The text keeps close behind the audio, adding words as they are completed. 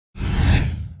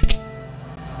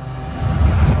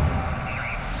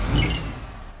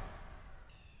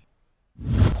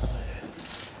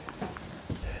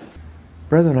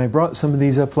Brethren, I brought some of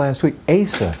these up last week.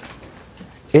 Asa,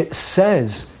 it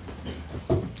says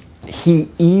he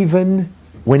even,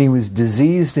 when he was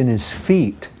diseased in his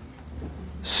feet,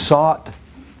 sought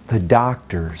the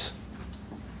doctors,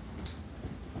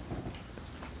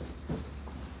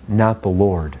 not the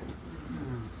Lord.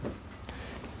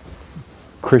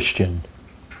 Christian,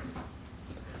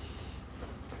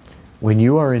 when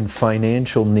you are in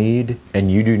financial need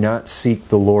and you do not seek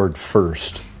the Lord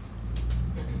first,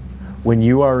 when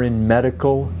you are in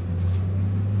medical,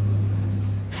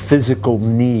 physical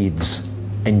needs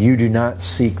and you do not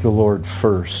seek the Lord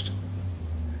first,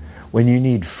 when you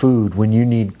need food, when you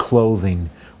need clothing,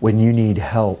 when you need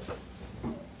help,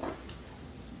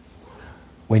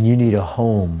 when you need a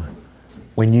home,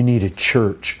 when you need a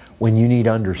church, when you need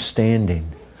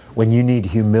understanding, when you need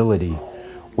humility,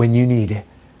 when you need,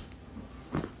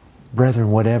 brethren,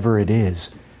 whatever it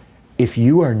is, if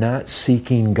you are not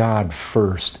seeking God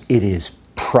first, it is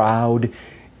proud,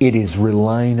 it is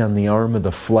relying on the arm of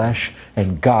the flesh,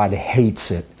 and God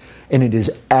hates it. And it is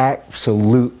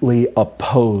absolutely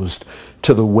opposed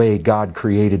to the way God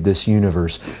created this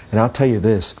universe. And I'll tell you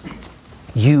this,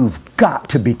 you've got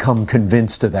to become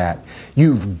convinced of that.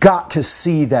 You've got to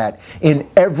see that in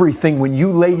everything. When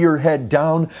you lay your head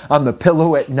down on the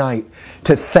pillow at night,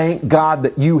 to thank God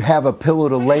that you have a pillow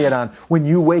to lay it on. When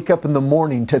you wake up in the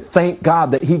morning, to thank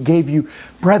God that He gave you.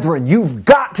 Brethren, you've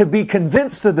got to be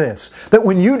convinced of this. That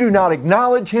when you do not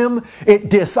acknowledge Him, it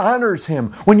dishonors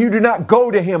Him. When you do not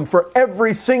go to Him for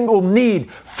every single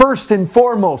need, first and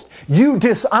foremost, you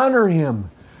dishonor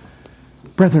Him.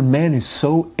 Brethren, man is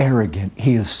so arrogant,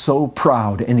 he is so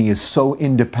proud, and he is so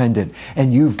independent.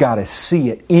 And you've got to see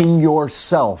it in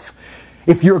yourself.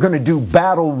 If you're going to do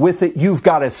battle with it, you've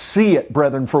got to see it,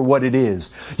 brethren, for what it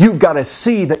is. You've got to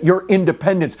see that your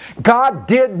independence. God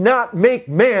did not make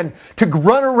man to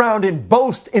run around and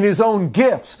boast in his own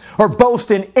gifts or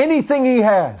boast in anything he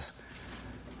has.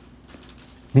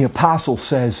 The apostle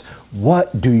says,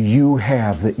 what do you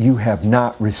have that you have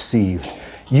not received?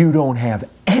 You don't have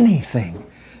anything.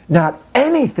 Not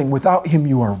anything. Without Him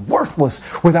you are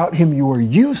worthless. Without Him you are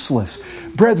useless.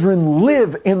 Brethren,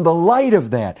 live in the light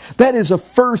of that. That is a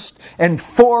first and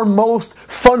foremost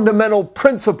fundamental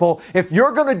principle. If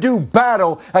you're going to do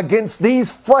battle against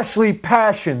these fleshly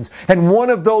passions, and one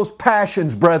of those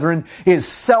passions, brethren, is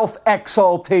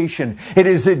self-exaltation. It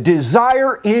is a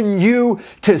desire in you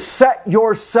to set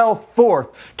yourself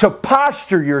forth, to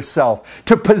posture yourself,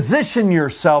 to position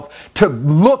yourself, to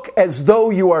look as though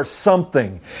you are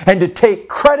something, and to take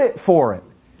credit for it.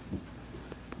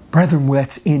 Brethren,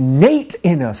 that's innate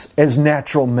in us as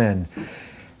natural men.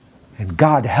 And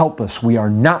God help us, we are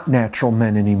not natural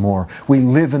men anymore. We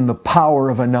live in the power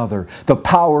of another, the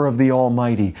power of the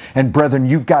Almighty. And brethren,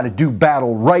 you've got to do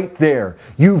battle right there.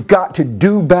 You've got to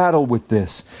do battle with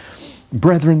this.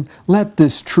 Brethren, let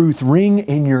this truth ring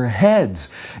in your heads.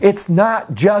 It's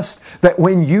not just that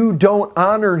when you don't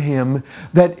honor Him,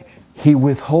 that He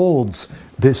withholds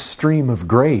this stream of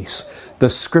grace. The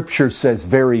Scripture says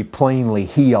very plainly,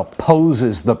 He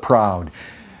opposes the proud.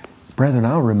 Brethren,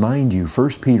 I'll remind you, 1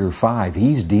 Peter 5,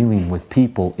 He's dealing with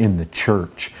people in the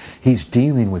church. He's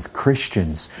dealing with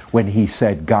Christians when He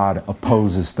said God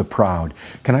opposes the proud.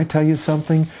 Can I tell you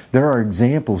something? There are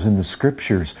examples in the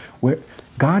Scriptures where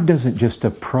God doesn't just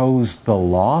oppose the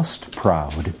lost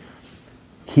proud.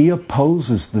 He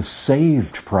opposes the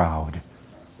saved proud.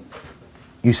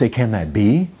 You say, can that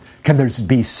be? Can there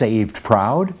be saved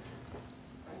proud?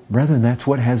 Brethren, that's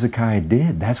what Hezekiah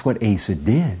did. That's what Asa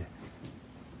did.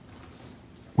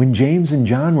 When James and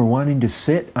John were wanting to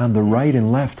sit on the right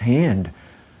and left hand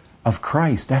of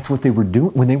Christ, that's what they were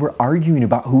doing. When they were arguing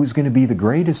about who was going to be the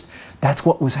greatest, that's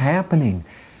what was happening.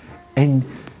 And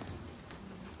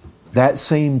that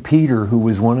same Peter, who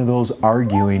was one of those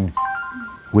arguing,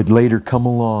 would later come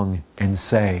along and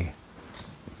say,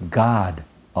 God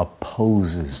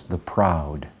opposes the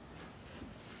proud.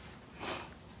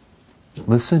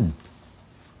 Listen,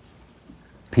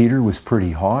 Peter was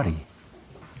pretty haughty.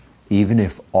 Even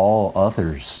if all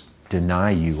others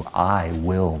deny you, I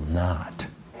will not.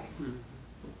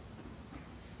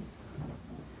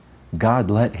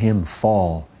 God let him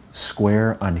fall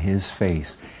square on his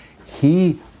face.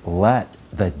 He let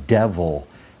the devil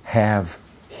have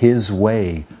his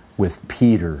way with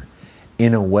Peter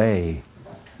in a way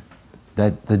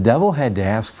that the devil had to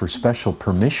ask for special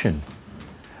permission.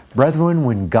 Brethren,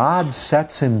 when God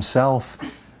sets Himself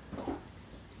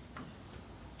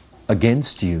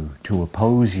against you to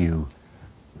oppose you,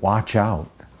 watch out,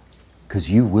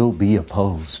 because you will be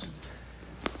opposed.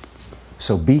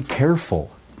 So be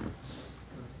careful.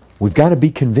 We've got to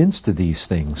be convinced of these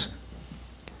things.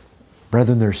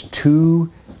 Brethren, there's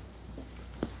two...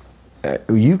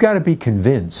 you've got to be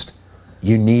convinced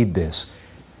you need this.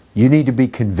 You need to be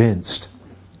convinced.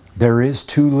 There is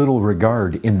too little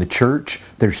regard in the church.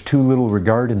 There's too little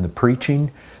regard in the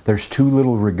preaching. There's too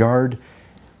little regard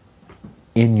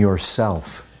in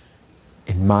yourself,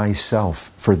 in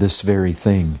myself, for this very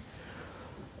thing.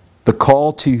 The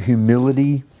call to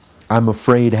humility, I'm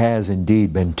afraid, has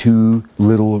indeed been too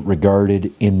little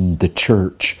regarded in the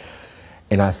church.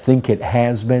 And I think it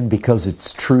has been because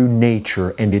its true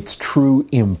nature and its true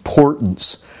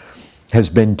importance has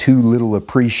been too little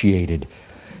appreciated.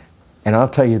 And I'll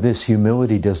tell you this,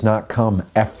 humility does not come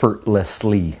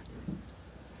effortlessly.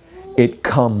 It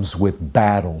comes with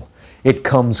battle. It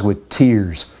comes with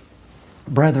tears.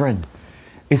 Brethren,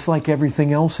 it's like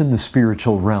everything else in the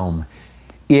spiritual realm.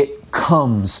 It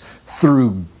comes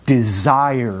through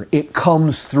desire. It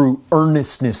comes through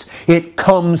earnestness. It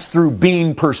comes through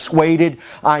being persuaded.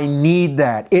 I need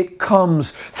that. It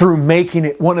comes through making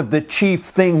it one of the chief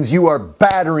things you are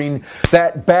battering,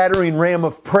 that battering ram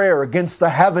of prayer against the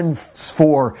heavens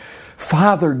for.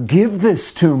 Father, give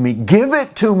this to me. Give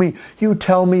it to me. You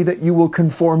tell me that you will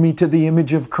conform me to the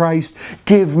image of Christ.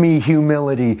 Give me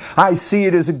humility. I see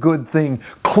it as a good thing.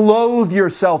 Clothe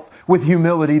yourself with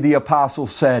humility, the apostle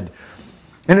said.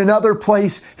 In another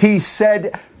place, he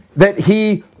said that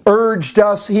he urged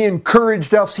us, he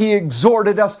encouraged us, he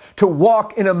exhorted us to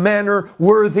walk in a manner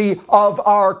worthy of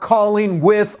our calling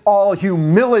with all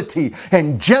humility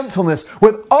and gentleness.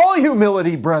 With all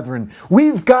humility, brethren,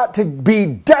 we've got to be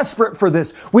desperate for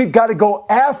this. We've got to go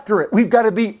after it. We've got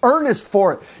to be earnest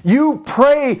for it. You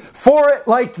pray for it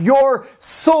like your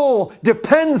soul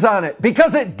depends on it,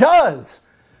 because it does.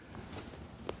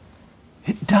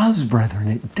 It does, brethren,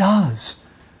 it does.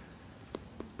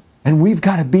 And we've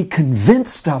got to be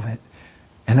convinced of it.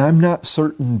 And I'm not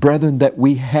certain, brethren, that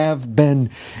we have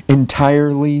been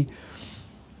entirely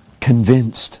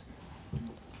convinced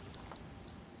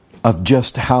of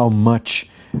just how much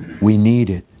we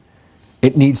need it.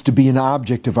 It needs to be an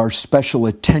object of our special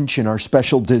attention, our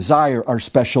special desire, our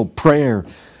special prayer,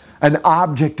 an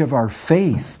object of our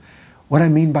faith. What I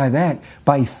mean by that,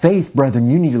 by faith, brethren,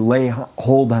 you need to lay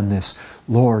hold on this.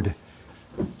 Lord,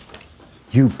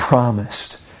 you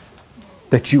promised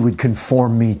that you would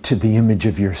conform me to the image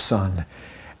of your Son.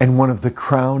 And one of the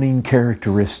crowning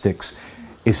characteristics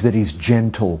is that He's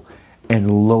gentle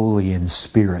and lowly in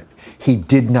spirit. He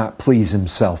did not please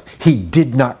Himself. He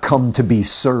did not come to be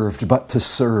served, but to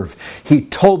serve. He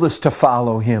told us to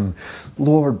follow Him.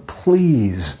 Lord,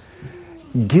 please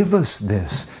give us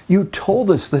this. You told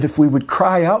us that if we would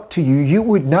cry out to you, you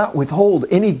would not withhold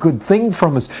any good thing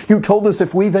from us. You told us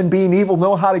if we then being evil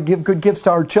know how to give good gifts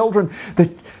to our children, that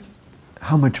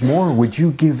how much more would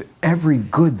you give every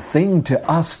good thing to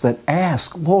us that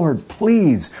ask? Lord,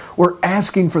 please, we're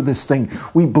asking for this thing.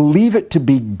 We believe it to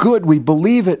be good. We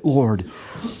believe it, Lord.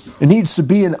 It needs to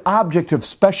be an object of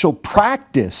special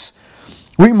practice.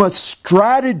 We must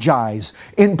strategize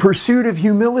in pursuit of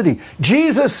humility.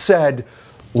 Jesus said,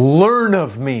 "Learn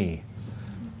of me."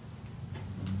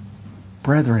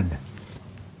 Brethren,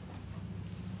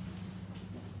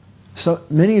 so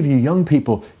many of you young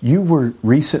people, you were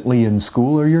recently in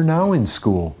school or you're now in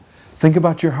school. Think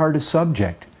about your hardest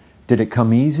subject. Did it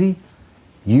come easy?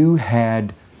 You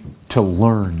had to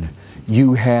learn.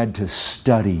 You had to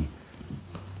study.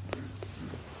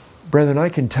 Brethren, I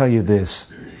can tell you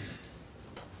this.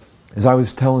 As I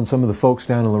was telling some of the folks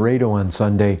down in Laredo on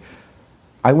Sunday,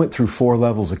 I went through 4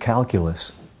 levels of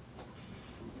calculus.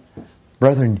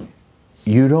 Brethren,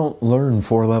 you don't learn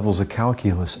 4 levels of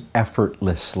calculus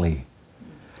effortlessly.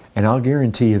 And I'll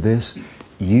guarantee you this,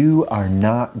 you are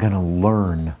not going to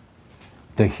learn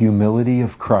the humility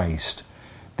of Christ,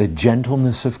 the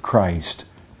gentleness of Christ,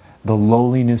 the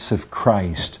lowliness of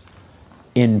Christ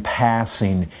in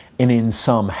passing and in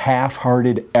some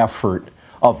half-hearted effort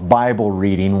of Bible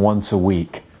reading once a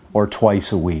week or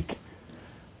twice a week.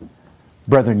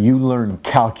 Brethren, you learn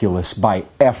calculus by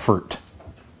effort,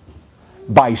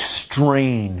 by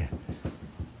strain,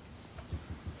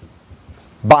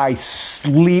 by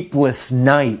sleepless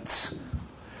nights,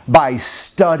 by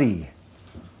study.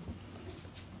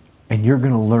 And you're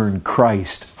going to learn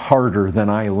Christ harder than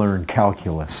I learned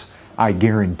calculus. I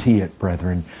guarantee it,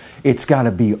 brethren. It's got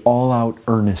to be all-out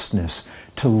earnestness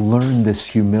to learn this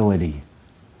humility.